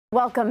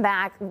Welcome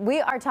back.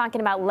 We are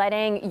talking about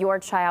letting your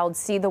child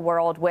see the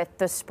world with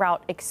the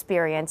Sprout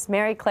experience.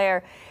 Mary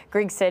Claire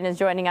Grigson is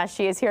joining us.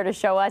 She is here to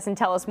show us and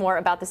tell us more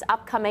about this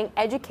upcoming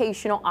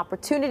educational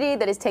opportunity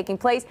that is taking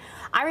place.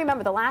 I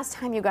remember the last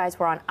time you guys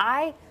were on,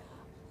 I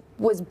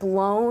was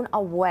blown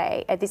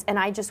away at this, and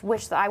I just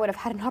wish that I would have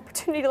had an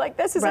opportunity like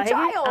this as a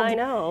child. I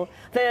know.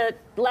 The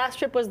last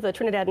trip was the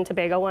Trinidad and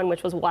Tobago one,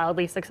 which was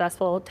wildly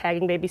successful,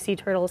 tagging baby sea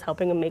turtles,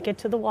 helping them make it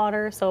to the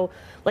water. So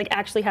like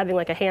actually having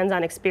like a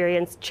hands-on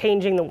experience,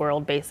 changing the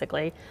world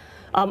basically.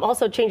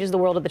 Also changes the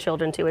world of the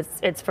children too.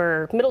 It's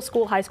for middle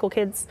school, high school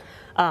kids,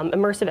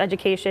 immersive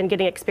education,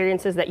 getting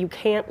experiences that you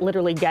can't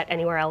literally get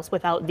anywhere else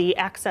without the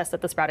access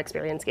that the Sprout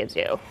experience gives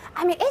you.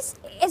 I mean,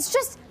 it's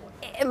just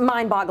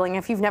mind-boggling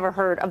if you've never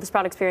heard of the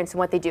Sprout experience and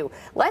what they do.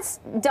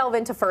 Let's delve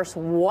into first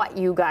what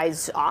you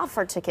guys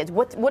offer to kids,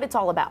 what it's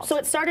all about. So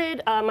it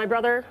started, my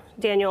brother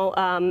Daniel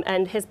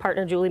and his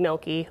partner Julie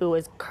Milkie, who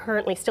is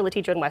currently still a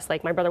teacher in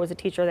Westlake. My brother was a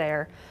teacher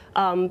there.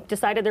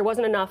 Decided there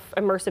wasn't enough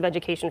immersive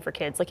education for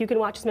kids. Like you can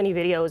watch as many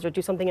videos or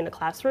do something in the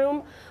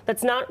classroom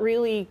that's not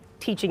really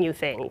teaching you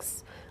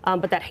things,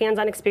 but that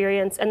hands-on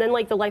experience, and then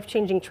like the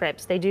life-changing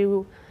trips. They've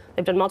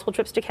done multiple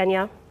trips to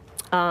Kenya,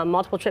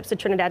 multiple trips to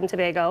Trinidad and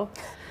Tobago.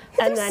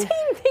 And then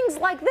seeing things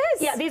like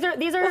this. Yeah,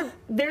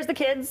 there's the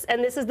kids,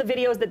 and this is the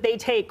videos that they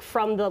take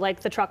from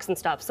the trucks and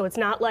stuff. So it's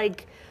not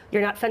like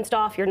you're not fenced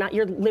off,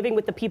 you're living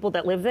with the people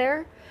that live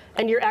there,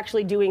 and you're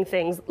actually doing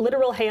things,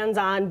 literal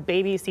hands-on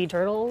baby sea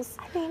turtles.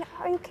 I mean,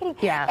 are you kidding?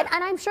 Yeah.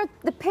 And I'm sure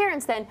the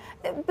parents then,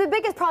 the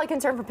biggest probably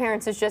concern for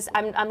parents is just,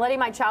 I'm letting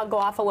my child go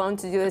off alone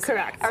to do this.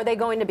 Correct. Are they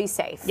going to be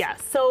safe? Yes.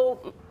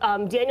 So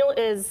Daniel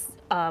is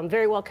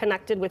very well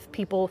connected with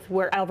people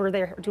wherever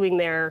they're doing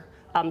their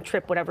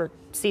trip, whatever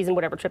season,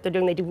 whatever trip they're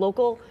doing. They do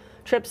local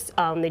trips.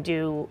 They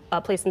do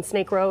a place in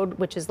Snake Road,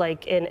 which is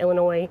like in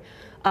Illinois,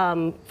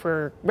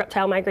 for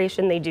reptile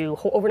migration. They do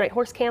overnight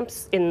horse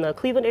camps in the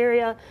Cleveland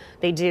area.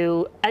 They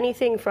do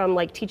anything from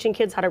like teaching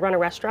kids how to run a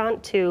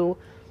restaurant to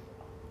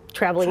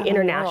traveling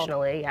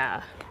internationally.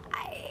 Yeah.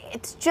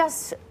 It's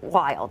just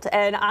wild,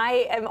 and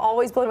I am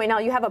always blown away. Now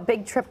you have a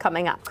big trip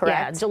coming up,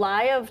 correct? Yeah,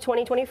 July of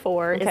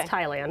 2024 is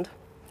Thailand,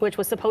 which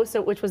was the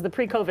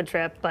pre-COVID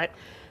trip, but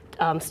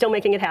still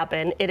making it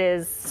happen. It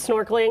is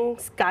snorkeling,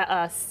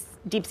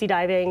 deep sea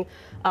diving,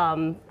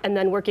 and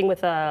then working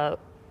with a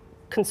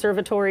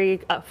conservatory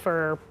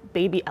for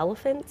baby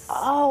elephants.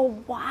 Oh,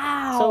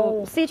 wow.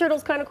 So sea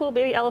turtles, kind of cool.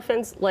 Baby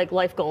elephants, like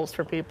life goals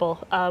for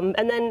people. And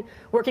then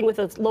working with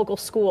a local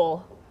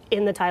school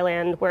in the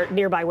Thailand,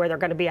 nearby where they're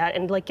going to be at,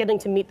 and like getting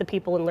to meet the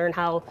people and learn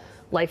how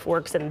life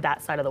works in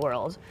that side of the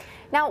world.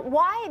 Now,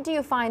 why do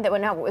you find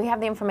that now we have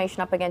the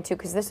information up again too,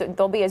 because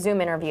there'll be a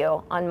Zoom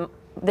interview on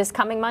this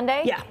coming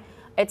Monday? Yeah.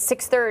 It's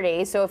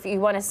 6:30, so if you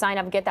want to sign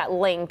up, get that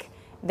link,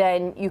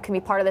 then you can be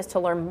part of this to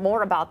learn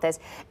more about this.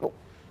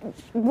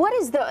 What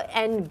is the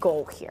end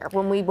goal here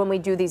when we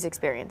do these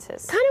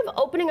experiences? Kind of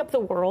opening up the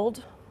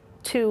world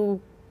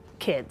to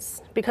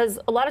kids, because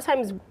a lot of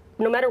times,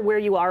 no matter where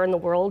you are in the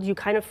world, you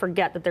kind of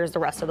forget that there's the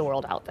rest of the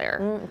world out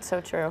there. It's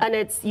so true.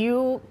 And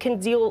you can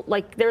deal,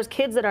 like there's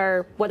kids that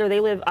are, whether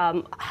they live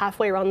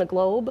halfway around the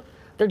globe,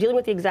 they're dealing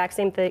with the exact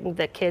same thing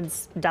that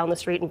kids down the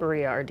street in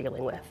Berea are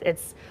dealing with.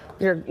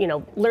 You're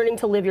learning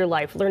to live your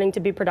life, learning to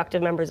be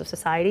productive members of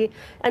society,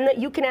 and that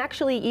you can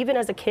actually, even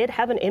as a kid,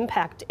 have an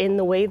impact in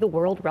the way the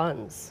world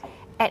runs.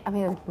 I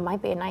mean, it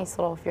might be a nice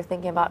little, if you're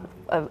thinking about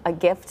a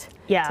gift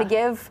to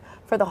give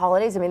for the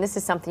holidays. I mean, this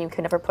is something you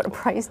could never put a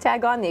price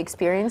tag on, the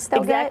experience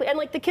they'll get. And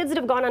like the kids that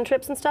have gone on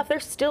trips and stuff, they're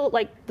still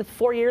like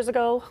 4 years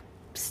ago,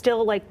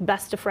 still like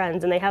best of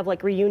friends, and they have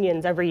like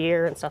reunions every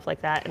year and stuff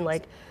like that, and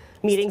like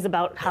meetings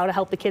about how to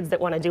help the kids that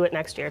want to do it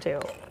next year too.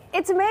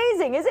 It's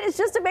amazing, isn't it? It's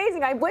just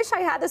amazing. I wish I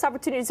had this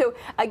opportunity. So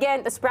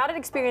again, the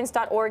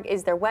sproutedexperience.org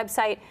is their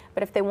website,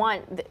 but if they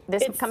want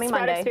this coming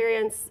Monday. It's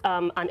Sprout Experience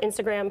on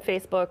Instagram,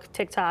 Facebook,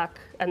 TikTok,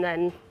 and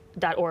then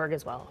 .org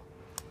as well.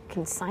 You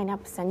can sign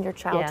up, send your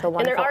child to a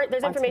wonderful. And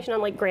there's information on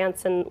like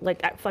grants and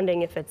like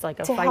funding if it's like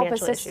a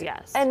financial issue.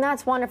 Yes. And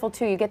that's wonderful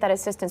too. You get that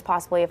assistance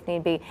possibly if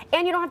need be.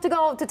 And you don't have to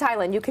go to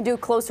Thailand. You can do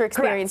closer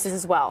experiences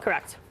as well.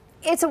 Correct.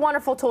 It's a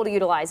wonderful tool to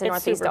utilize in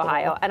Northeast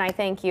Ohio, and I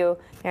thank you,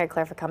 Mary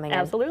Claire, for coming in.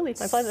 Absolutely,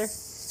 my pleasure.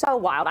 So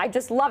wild. I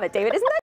just love it, David. Isn't that